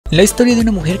La historia de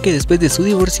una mujer que después de su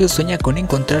divorcio sueña con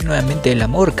encontrar nuevamente el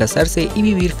amor, casarse y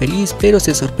vivir feliz, pero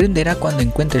se sorprenderá cuando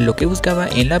encuentre lo que buscaba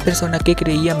en la persona que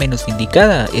creía menos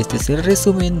indicada. Este es el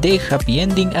resumen de Happy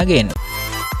Ending Again.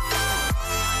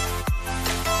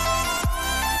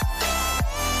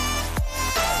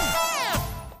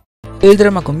 El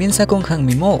drama comienza con Han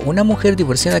Mi-mo, una mujer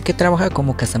divorciada que trabaja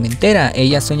como casamentera.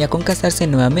 Ella sueña con casarse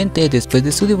nuevamente después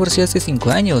de su divorcio hace 5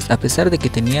 años. A pesar de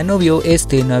que tenía novio,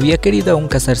 este no había querido aún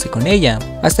casarse con ella.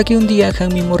 Hasta que un día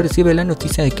Han Mi-mo recibe la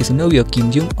noticia de que su novio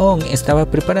Kim Jung-on estaba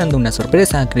preparando una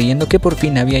sorpresa. Creyendo que por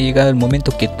fin había llegado el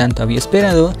momento que tanto había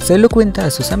esperado, se lo cuenta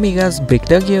a sus amigas Baek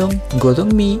Da-gyeon, Go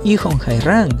Dong-mi y Hong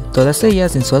Hae-ran. Todas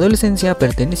ellas en su adolescencia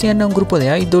pertenecían a un grupo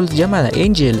de idols llamada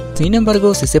Angel. Sin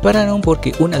embargo, se separaron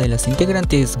porque una de las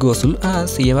integrantes, Go Sul-ah,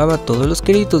 se llevaba todos los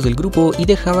créditos del grupo y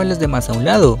dejaba a las demás a un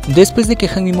lado. Después de que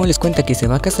Han Mi-mo les cuenta que se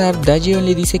va a casar, Da-yeon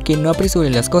le dice que no apresure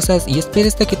las cosas y espera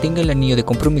hasta que tenga el anillo de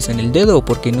compromiso en el dedo,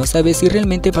 porque no sabe si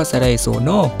realmente pasará eso o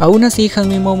no. Aún así, Han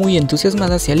Mi-mo, muy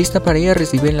entusiasmada, se alista para ir a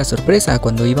recibir la sorpresa.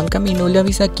 Cuando iban camino, le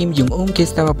avisa a Kim Jung-un que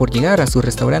estaba por llegar a su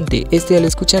restaurante. Este, al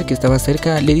escuchar que estaba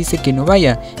cerca, le dice que no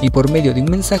vaya y por medio de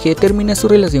un mensaje termina su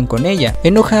relación con ella.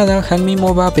 Enojada, Han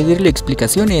Mi-mo va a pedirle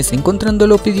explicaciones,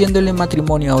 encontrándolo pidiéndole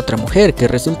matrimonio a otra mujer que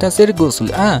resulta ser Go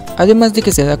Sul-ah, además de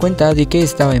que se da cuenta de que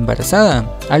estaba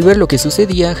embarazada. Al ver lo que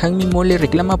sucedía, Han Mi-mo le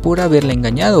reclama por haberla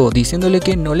engañado, diciéndole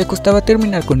que no le costaba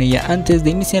terminar con ella antes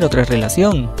de iniciar otra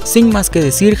relación. Sin más que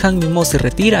decir, Han Mi-mo se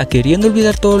retira, queriendo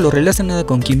olvidar todo lo relacionado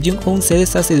con Kim Jung-un. Se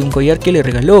deshace de un collar que le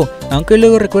regaló, aunque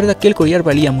luego recuerda que el collar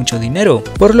valía mucho dinero,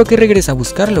 por lo que regresa a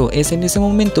buscarlo. Es en ese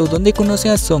momento donde conoce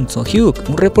a Song So-hyuk,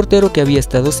 un reportero que había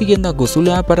estado siguiendo a Go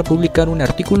Sul-ah para publicar un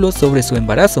artículo sobre su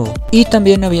embarazo. Y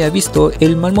también había visto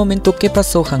el mal momento que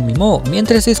pasó Han Mi-mo.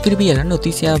 Mientras escribía la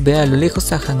noticia, ve a lo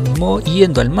lejos a Han Mi-mo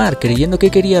yendo al mar, creyendo que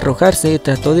quería arrojarse.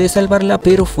 Trató de salvarla,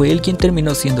 pero fue él quien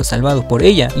terminó siendo salvado por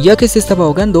ella, ya que se estaba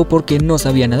ahogando porque no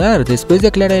sabía nadar. Después de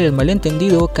aclarar el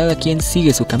malentendido, cada quien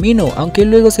sigue su camino, aunque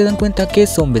luego se dan cuenta que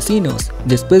son vecinos.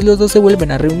 Después los dos se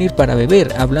vuelven a reunir para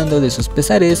beber, hablando de sus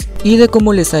pesares y de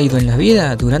cómo les ha ido en la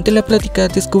vida. Durante la plática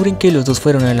descubren que los dos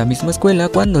fueron a la misma escuela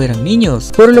cuando eran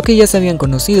niños, por lo que ya se habían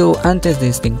conocido antes de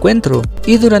este encuentro,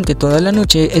 y durante toda la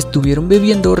noche estuvieron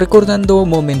bebiendo, recordando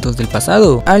momentos del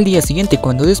pasado. Al día siguiente,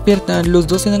 cuando despiertan, los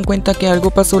dos se dan cuenta que algo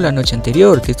pasó la noche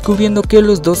anterior, descubriendo que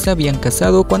los dos se habían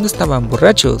casado cuando estaban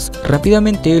borrachos.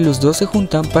 Rápidamente los dos se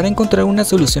juntan para encontrar una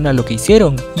solución a lo que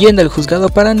hicieron, yendo al juzgado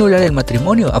para anular el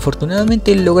matrimonio.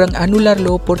 Afortunadamente logran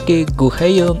anularlo porque Go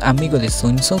Hae-yeon, amigo de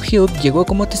Song So-hyuk, llegó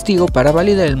como testigo para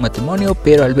validar el matrimonio,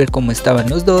 pero al ver cómo estaban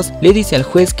los dos, le dice al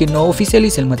juez que no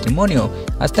oficialice el matrimonio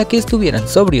hasta que estuvieran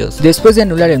sobrios. Después de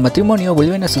anular el matrimonio,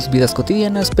 vuelven a sus vidas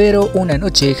cotidianas, pero una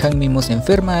noche Han Mi-mo se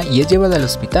enferma y es llevada al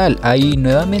hospital. Ahí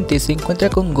nuevamente se encuentra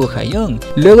con Go Hae-yeon.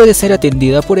 Luego de ser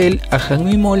atendida por él, a Han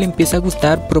Mi-mo le empieza a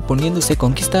gustar, proponiéndose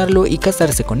conquistarlo y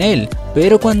casarse con él,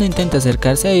 pero cuando intenta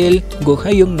acercarse a él, Go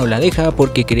Hae-yeon no la deja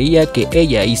porque creía que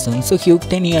ella y Song So-hyuk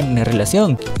tenían una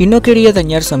relación y no quería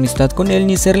dañar su amistad con él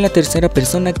ni ser la tercera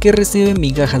persona que recibe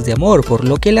migajas de amor, por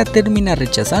lo que la termina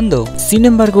rechazando. Sin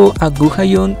embargo, a Go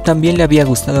Hae-yeon también le había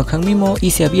gustado a Han Mi-mo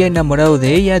y se había enamorado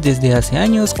de ella desde hace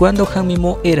años, cuando Han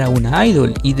Mi-mo era una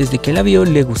idol, y desde que la vio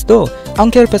le gustó.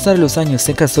 Aunque al pasar los años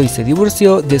se casó y se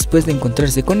divorció, después de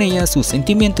encontrarse con ella sus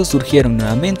sentimientos surgieron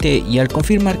nuevamente, y al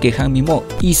confirmar que Han Mi-mo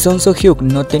y Song So-hyuk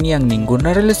no tenían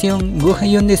ninguna relación, Go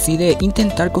Hae-yeon decide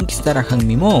intentar conquistar a Han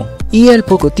Mi-mo. Y al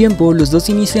poco tiempo los dos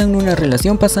inician una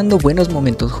relación pasando buenos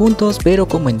momentos juntos, pero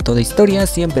como en toda historia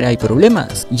siempre hay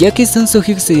problemas, ya que Song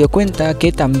So-hyuk se dio cuenta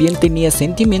que también tenía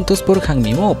sentimientos por Han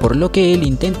Mi-mo, por lo que él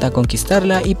intenta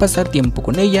conquistarla y pasar tiempo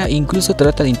con ella, incluso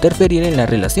trata de interferir en la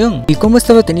relación. Y como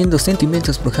estaba teniendo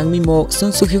sentimientos por Han Mi-mo,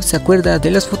 Song So-hyuk se acuerda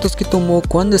de las fotos que tomó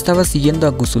cuando estaba siguiendo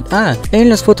a Go Sul-ah. En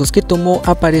las fotos que tomó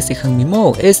aparece Han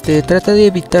Mi-mo. Este trata de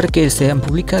evitar que sean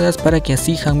publicadas para que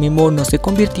así Han Mi-mo no se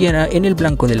convirtiera en el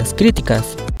blanco de las críticas.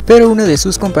 Pero uno de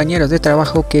sus compañeros de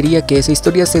trabajo quería que esa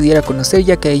historia se diera a conocer,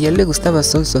 ya que a ella le gustaba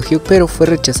Song So-hyuk, pero fue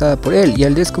rechazada por él, y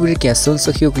al descubrir que a Song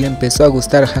So-hyuk le empezó a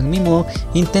gustar Han Mi-mo,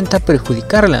 intenta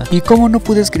perjudicarla. Y como no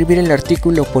pudo escribir el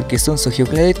artículo porque Song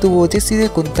So-hyuk la detuvo, decide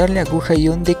contarle a Go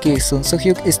Hae-yeon de que Song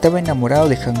So-hyuk estaba enamorado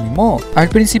de Han Mi-mo. Al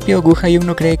principio Go Hae-yeon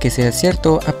no cree que sea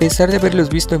cierto, a pesar de haberlos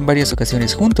visto en varias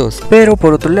ocasiones juntos, pero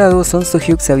por otro lado Song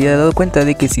So-hyuk se había dado cuenta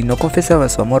de que si no confesaba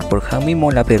su amor por Han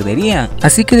Mi-mo la perdería,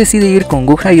 así que decide ir con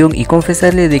Go Hae-yeon Hayon y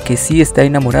confesarle de que sí está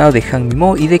enamorado de Han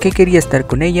Mi-mo y de que quería estar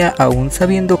con ella aún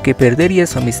sabiendo que perdería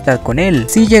su amistad con él.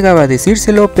 Sí llegaba a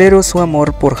decírselo, pero su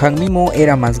amor por Han Mi-mo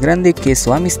era más grande que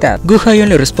su amistad. Hayon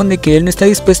le responde que él no está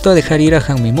dispuesto a dejar ir a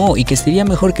Han Mi-mo y que sería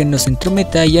mejor que no se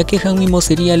entrometa, ya que Han Mi-mo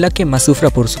sería la que más sufra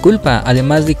por su culpa,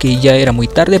 además de que ya era muy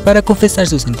tarde para confesar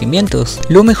sus sentimientos.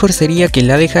 Lo mejor sería que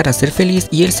la dejara ser feliz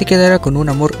y él se quedara con un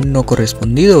amor no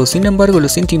correspondido. Sin embargo,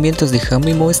 los sentimientos de Han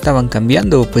Mi-mo estaban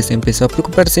cambiando, pues empezó a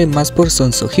preocuparse más por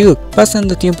Son So-hyuk,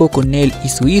 pasando tiempo con él y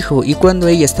su hijo, y cuando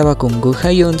ella estaba con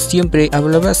Hayon siempre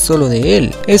hablaba solo de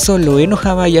él. Eso lo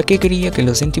enojaba, ya que creía que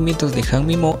los sentimientos de Han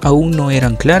Mi-mo aún no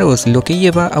eran claros, lo que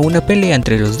lleva a una pelea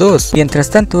entre los dos. Mientras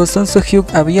tanto, Son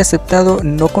So-hyuk había aceptado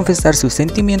no confesar sus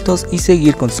sentimientos y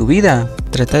seguir con su vida.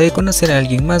 Trata de conocer a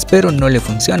alguien más, pero no le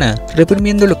funciona,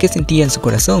 reprimiendo lo que sentía en su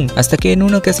corazón, hasta que en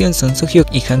una ocasión Son So-hyuk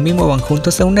y Han Mi-mo van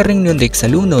juntos a una reunión de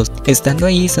exalumnos. Estando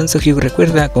ahí, Son So-hyuk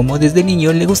recuerda cómo desde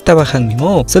niño le gustaba Han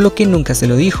Mi-mo, solo que nunca se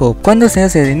lo dijo. Cuando se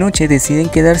hace de noche deciden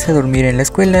quedarse a dormir en la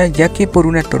escuela, ya que por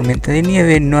una tormenta de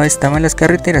nieve no estaban las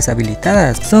carreteras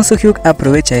habilitadas. Son So-hyuk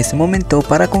aprovecha ese momento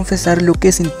para confesar lo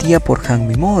que sentía por Han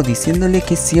Mi-mo, diciéndole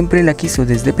que siempre la quiso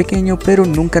desde pequeño, pero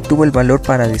nunca tuvo el valor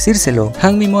para decírselo.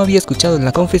 Han Mi-mo había escuchado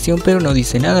la confesión, pero no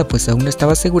dice nada, pues aún no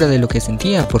estaba segura de lo que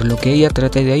sentía, por lo que ella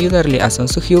trata de ayudarle a Son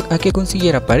So-hyuk a que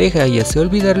consiguiera pareja y hace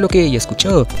olvidar lo que ella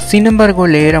escuchó. Sin embargo,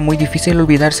 le era muy difícil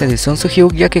olvidarse de Son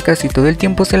So-hyuk, ya que casi todo el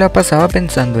tiempo se la pasaba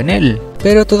pensando en él.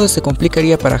 Pero todo se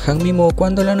complicaría para Han Mi-mo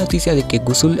cuando la noticia de que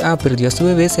Gusul-ah perdió a su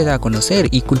bebé se da a conocer,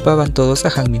 y culpaban todos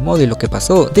a Han Mi-mo de lo que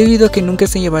pasó. Debido a que nunca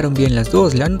se llevaron bien las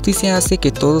dos, la noticia hace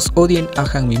que todos odien a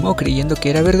Han Mi-mo, creyendo que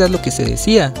era verdad lo que se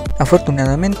decía.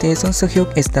 Afortunadamente, Son So-hyuk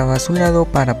estaba a su lado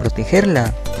para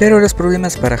protegerla, pero los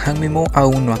problemas para Han Mi-mo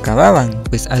aún no acababan,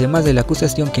 pues además de la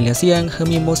acusación que le hacían, Han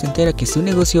Mi-mo se entera que su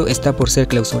negocio está por ser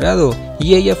clausurado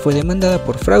y ella fue demandada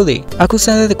por fraude,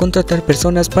 acusada de contratar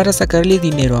personas para sacarle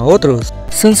dinero a otros.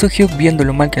 Son So-hyuk, viendo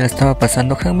lo mal que la estaba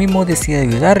pasando Han Mi-mo, decide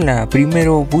ayudarla.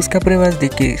 Primero busca pruebas de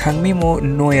que Han Mi-mo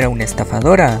no era una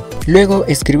estafadora. Luego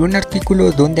escribe un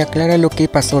artículo donde aclara lo que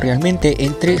pasó realmente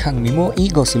entre Han Mi-mo y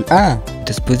Gusul-ah.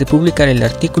 Después de publicar el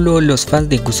artículo, los fans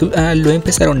de Gusul-ah lo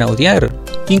empezaron a odiar.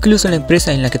 Incluso la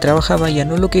empresa en la que trabajaba ya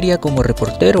no lo quería como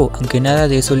reportero, aunque nada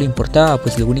de eso le importaba,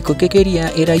 pues lo único que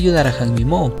quería era ayudar a Han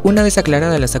Mi-mo. Una vez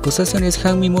aclaradas las acusaciones,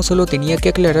 Han Mi-mo solo tenía que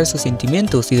aclarar sus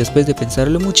sentimientos, y después de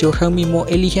pensarlo mucho, Han Mi-mo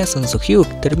elige a Son So-hyuk,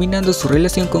 terminando su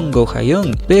relación con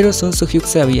Hayon. Pero Son So-hyuk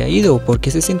se había ido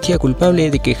porque se sentía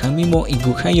culpable de que Han Mi-mo y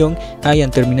Hayon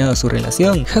hayan terminado su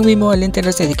relación. Han Mi-mo, al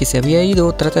enterarse de que se había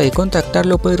ido, trata de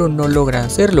contactarlo, pero no logra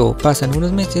hacerlo. Pasan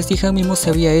unos meses y Han Mi-mo se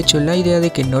había hecho la idea de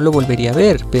que no lo volvería a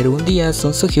ver, pero un día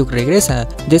Son So-hyuk regresa,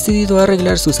 decidido a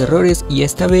arreglar sus errores y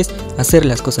esta vez hacer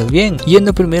las cosas bien,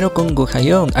 yendo primero con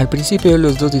Hayon. Al principio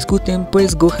los dos discuten,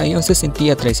 pues Hayon se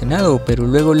sentía traicionado, pero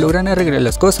luego logran arreglar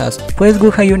las cosas, pues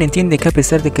Hayon entiende que a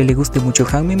pesar de que le guste mucho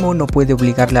Han Mi-mo, no puede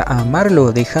obligarla a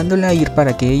amarlo, dejándola ir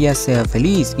para que ella sea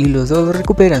feliz, y los dos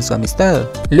recuperan su amistad.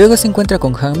 Luego se encuentra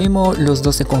con Han Mi-mo, los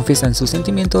dos se confiesan sus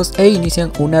sentimientos e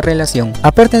inician una relación.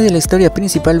 Aparte de la historia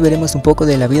principal, veremos un poco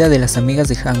de la vida de las amigas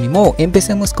de Han Mi-mo.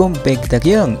 Empecemos con Baek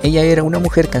Da-kyung. Ella era una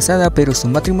mujer casada, pero su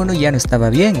matrimonio ya no estaba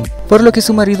bien, por lo que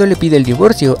su marido le pide el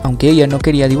divorcio. Aunque ella no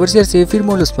quería divorciarse,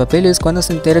 firmó los papeles cuando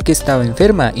se entera que estaba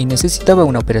enferma y necesitaba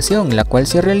una operación, la cual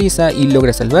se realiza y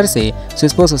logra salvarse. Su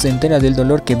esposo se entera del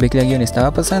dolor que Baek Da-kyung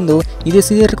estaba pasando y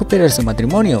decide recuperar su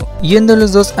matrimonio, yendo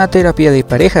los dos a terapia de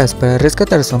parejas para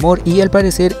rescatar su amor, y al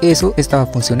parecer eso estaba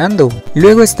funcionando.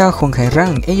 Luego está Hong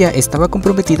Hae-ran. Ella estaba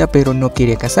comprometida pero no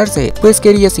quería casarse, pues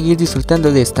quería seguir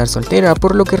disfrutando de estar soltera,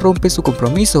 por lo que rompe su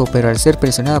compromiso, pero al ser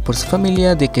presionada por su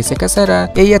familia de que se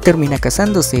casara, ella termina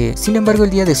casándose. Sin embargo, el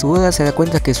día de su boda se da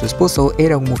cuenta que su esposo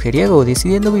era un mujeriego,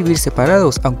 decidiendo vivir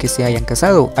separados aunque se hayan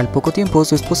casado. Al poco tiempo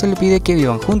su esposo le pide que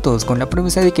vivan juntos, con la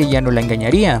promesa de que ya no la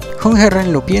engañaría. Hong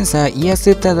Hae-ran lo piensa y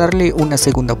acepta darle una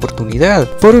segunda oportunidad.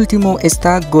 Por último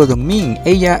está Go Dong-min.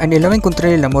 Ella anhelaba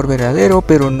encontrar el amor verdadero,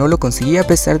 pero no lo conseguía a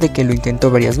pesar de que lo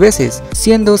intentó varias veces,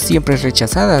 siendo siempre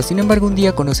rechazada. Sin embargo, un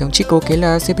día conoce a un chico que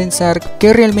la hace pensar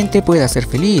que realmente pueda ser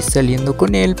feliz, saliendo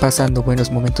con él, pasando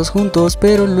buenos momentos juntos,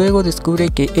 pero luego descubre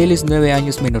que él es 9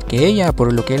 años menor que ella,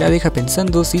 por lo que la deja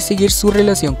pensando si seguir su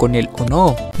relación con él o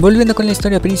no. Volviendo con la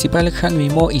historia principal, Han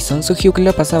Mi-mo y Son So-hyuk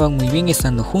la pasaban muy bien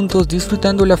estando juntos,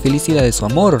 disfrutando la felicidad de su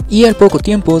amor, y al poco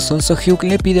tiempo Son So-hyuk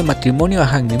le pide matrimonio a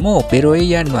Han Mi-mo, pero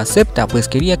ella no acepta, pues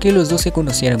quería que los dos se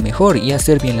conocieran mejor y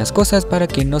hacer bien las cosas para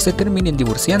que no se terminen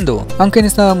divorciando. Aunque no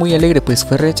estaba muy alegre pues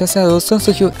fue rechazado, Son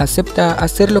So-hyuk acepta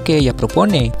hacer lo que ella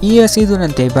propone, y así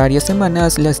durante varias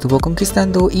semanas la estuvo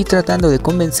conquistando y tratando de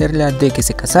convencerla de que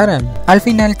se casaran. Al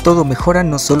final todo mejora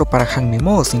no solo para Han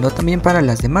Mi-mo, sino también para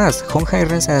las las demás. Hong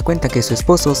Hae-ran se da cuenta que su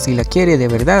esposo, si la quiere de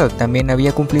verdad, también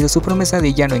había cumplido su promesa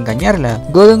de ya no engañarla.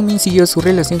 Go Dong-min siguió su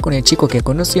relación con el chico que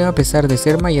conoció a pesar de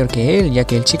ser mayor que él, ya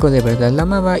que el chico de verdad la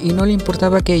amaba y no le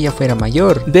importaba que ella fuera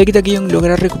mayor. Baek Da-kyung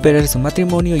logra recuperar su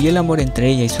matrimonio y el amor entre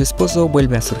ella y su esposo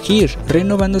vuelve a surgir,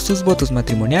 renovando sus votos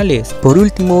matrimoniales. Por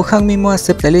último, Han Mi-mo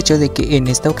acepta el hecho de que en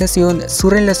esta ocasión su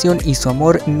relación y su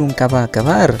amor nunca va a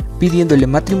acabar, pidiéndole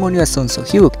matrimonio a Son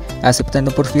So-hyuk,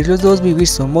 aceptando por fin los dos vivir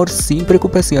su amor sin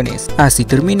preocupaciones. Así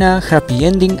termina Happy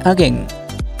Ending Again.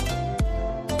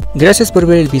 Gracias por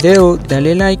ver el video,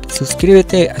 dale like,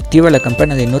 suscríbete, activa la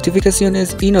campana de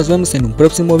notificaciones y nos vemos en un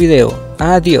próximo video.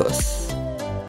 Adiós.